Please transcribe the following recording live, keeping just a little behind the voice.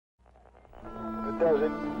It's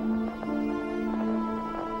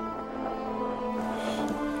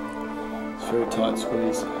very tight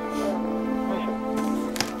squeeze.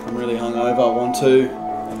 I'm really hungover. 1,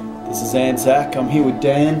 2. This is AnzaK. I'm here with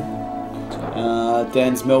Dan.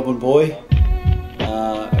 Dan's Melbourne boy.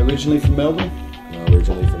 Originally from Melbourne? No,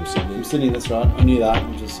 originally from Sydney. From Sydney, that's right. I knew that.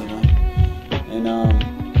 I'm just, you know.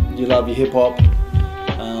 And you love your hip hop.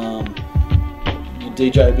 You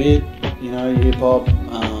DJ a bit, you know, your hip hop.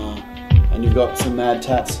 And you've got some mad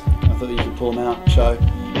tats. I thought you could pull them out and show.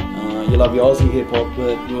 You love your Aussie hip hop,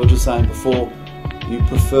 but we were just saying before, you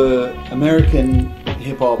prefer American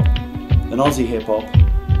hip hop than Aussie hip hop.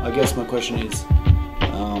 I guess my question is,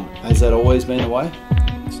 has that always been the way?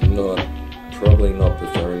 It's not, probably not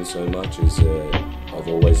preferring so much as I've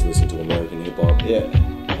always listened to American hip hop. Yeah.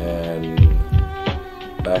 And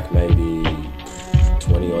back maybe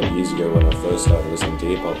 20 odd years ago when I first started listening to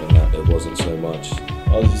hip hop and that, there wasn't so much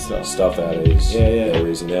Aussie stuff out as there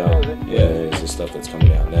is now. Yeah. Whereas the stuff that's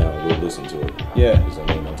coming out now, we'll listen to it. Yeah. Because I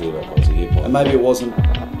mean, I do like Aussie hip hop. And maybe it wasn't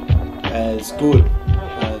as good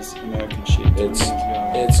as American shit.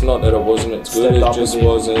 It's not that it wasn't as good, it just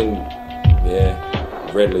wasn't,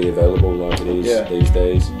 readily available like it is these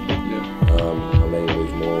days. Yeah. I mean,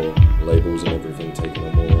 with more labels and everything taking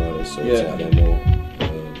on more artists, so it's out there more.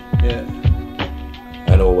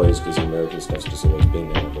 And always, because the American stuff's just always been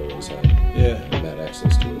there, I've always had that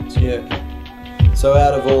access to it. So. So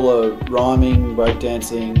out of all the rhyming,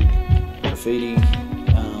 breakdancing, graffiti,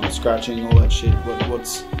 scratching, all that shit,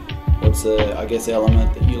 what's the, I guess,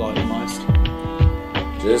 element that you like the most?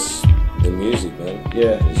 Just the music, man.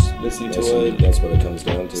 Yeah, just listening to it. That's what it comes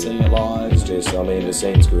down to. Seeing it live. It's just, I mean, the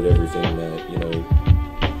scene's good, everything that, you know,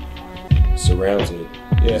 surrounds it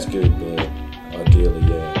is good, but ideally,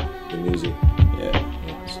 the music.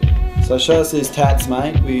 So show us these tats,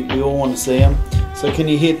 mate. We all want to see them. So can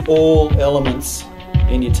you hit all elements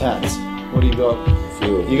in your tats? What do you got?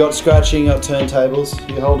 You got scratching, you got turntables.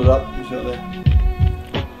 You hold it up, you feel it there.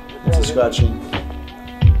 That's a scratching.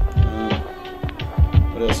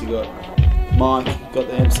 What else you got? Mic, got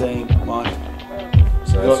the MC, mic.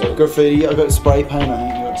 So you got graffiti, I got spray paint, I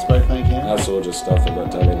think you got spray paint can. That's all just stuff I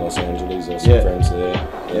got done in Los Angeles. There's some friends there.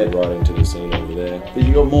 They're right into the scene over there. But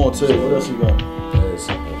you got more too. What else you got? There's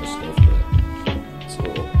other stuff there.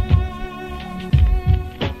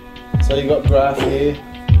 So you got graph here.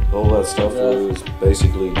 All that stuff was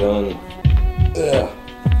basically done.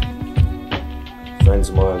 Friends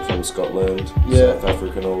of mine from Scotland, South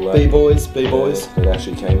Africa and all that. B-boys. That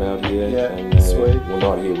actually came out here. And sweet. Well,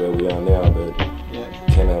 not here where we are now, but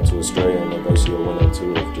came out to Australia and they basically all went on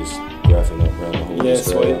tour of just graphing up around the whole of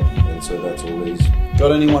Australia. Sweet. And so that's all these.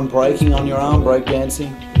 Got anyone breaking on your arm, break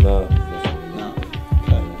dancing? No. No.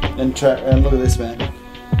 Okay. And look at this, man.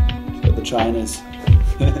 It's got the trainers.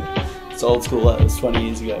 It's old school, that was 20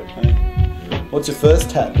 years ago. Right? What's your first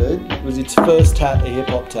tat, dude? Was your first tat a hip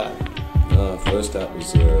hop tat? First tat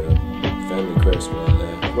was family crest right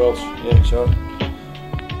there. Welsh, sure.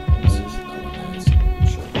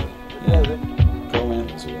 Cool, man.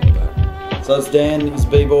 So it's Dan, he's a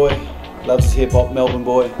b-boy, loves his hip hop, Melbourne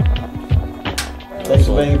boy. Thanks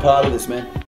for being a part of this, man.